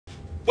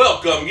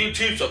Welcome,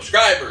 YouTube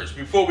subscribers.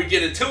 Before we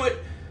get into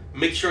it,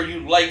 make sure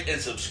you like and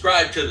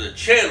subscribe to the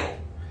channel.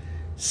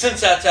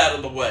 Since that's out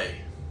of the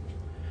way,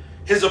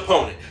 his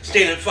opponent,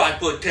 standing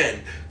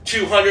 5'10",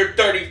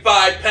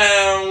 235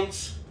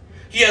 pounds.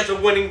 He has a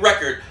winning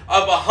record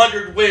of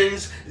 100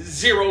 wins,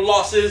 0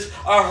 losses,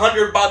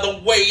 100 by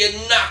the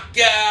weigh-in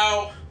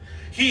knockout.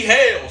 He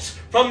hails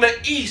from the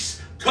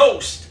East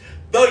Coast,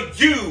 the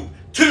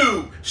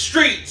YouTube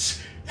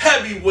streets,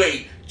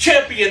 heavyweight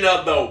champion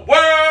of the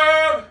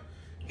world,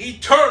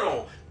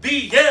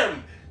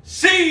 Eternialthemc.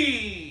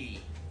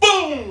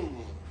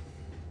 Boom!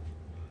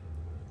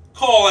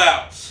 Call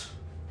outs.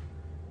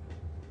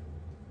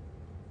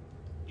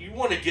 You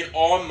want to get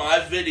on my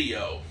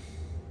video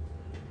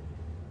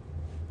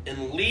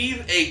and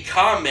leave a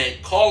comment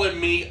calling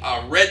me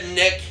a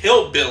redneck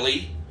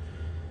hillbilly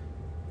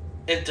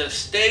and to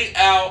stay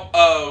out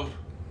of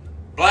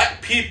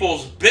black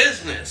people's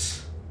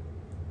business.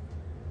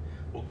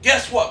 Well,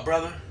 guess what,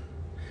 brother?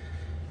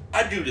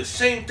 I do the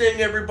same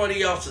thing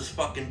everybody else is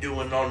fucking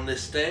doing on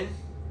this thing.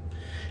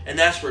 And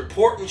that's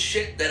reporting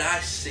shit that I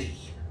see.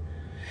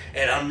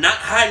 And I'm not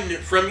hiding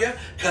it from you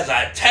because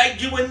I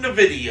tagged you in the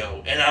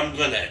video. And I'm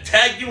going to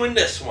tag you in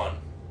this one.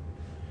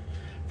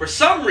 For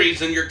some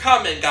reason, your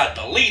comment got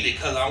deleted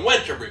because I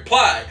went to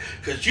reply.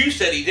 Because you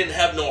said he didn't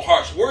have no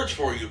harsh words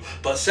for you.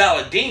 But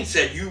Saladin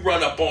said you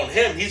run up on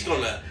him, he's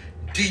going to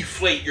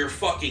deflate your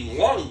fucking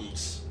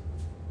lungs.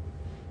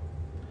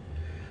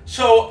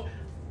 So,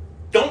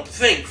 don't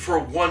think for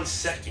 1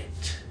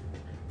 second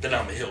that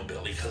I'm a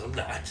hillbilly, because I'm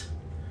not.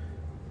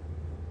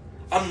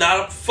 I'm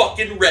not a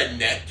fucking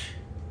redneck.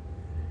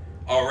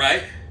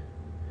 Alright?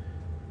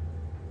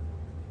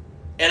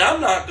 And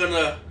I'm not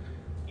gonna...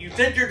 You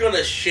think you're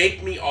gonna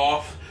shake me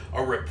off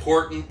or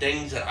reporting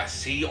things that I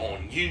see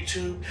on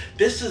YouTube?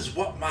 This is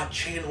what my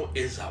channel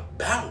is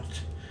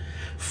about.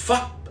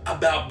 Fuck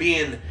about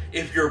being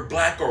if you're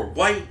black or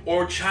white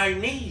or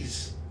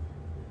Chinese.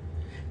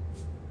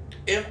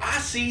 If I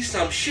see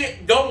some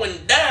shit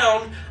going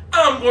down,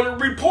 I'm going to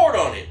report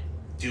on it.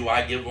 Do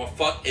I give a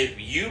fuck if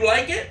you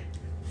like it?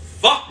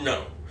 Fuck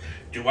no.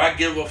 Do I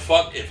give a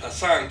fuck if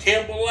Hassan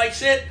Campbell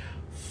likes it?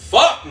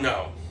 Fuck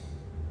no.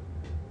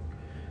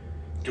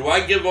 Do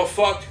I give a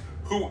fuck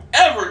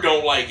whoever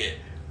don't like it?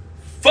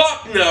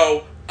 Fuck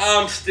no.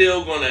 I'm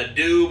still going to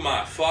do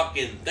my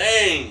fucking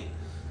thing.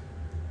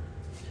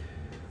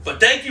 But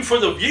thank you for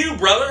the view,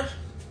 brother.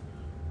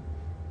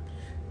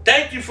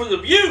 Thank you for the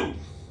view.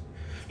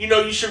 You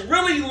know, you should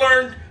really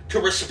learn to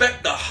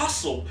respect the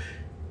hustle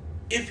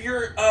if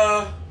you're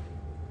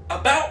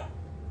about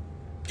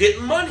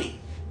getting money.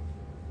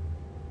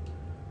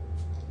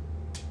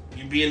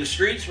 You be in the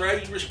streets,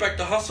 right? You respect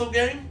the hustle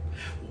game?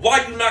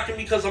 Why you knocking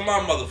me because of my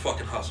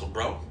motherfucking hustle,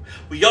 bro?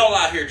 We all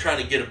out here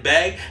trying to get a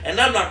bag, and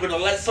I'm not going to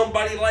let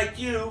somebody like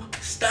you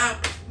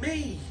stop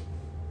me.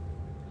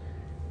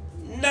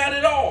 Not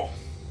at all.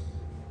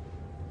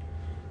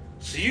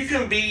 So you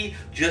can be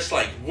just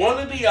like one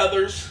of the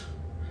others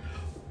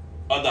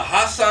of the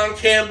Hassan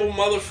Campbell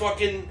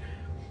motherfucking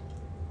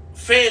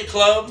fan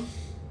club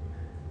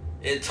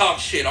and talk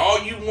shit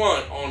all you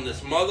want on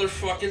this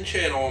motherfucking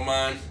channel of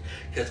mine,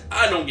 because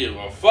I don't give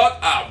a fuck.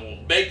 I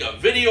will make a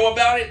video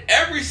about it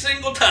every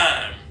single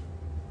time.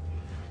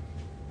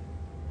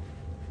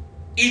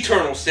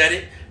 Eternal said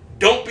it.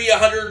 Don't be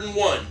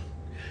 101.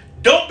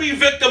 Don't be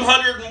victim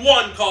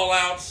 101, call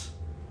outs.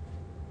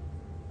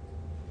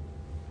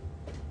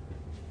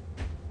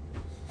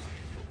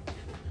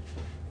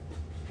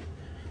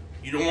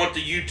 You don't want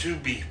the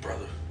YouTube beef,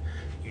 brother.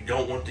 You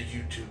don't want the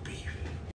YouTube beef.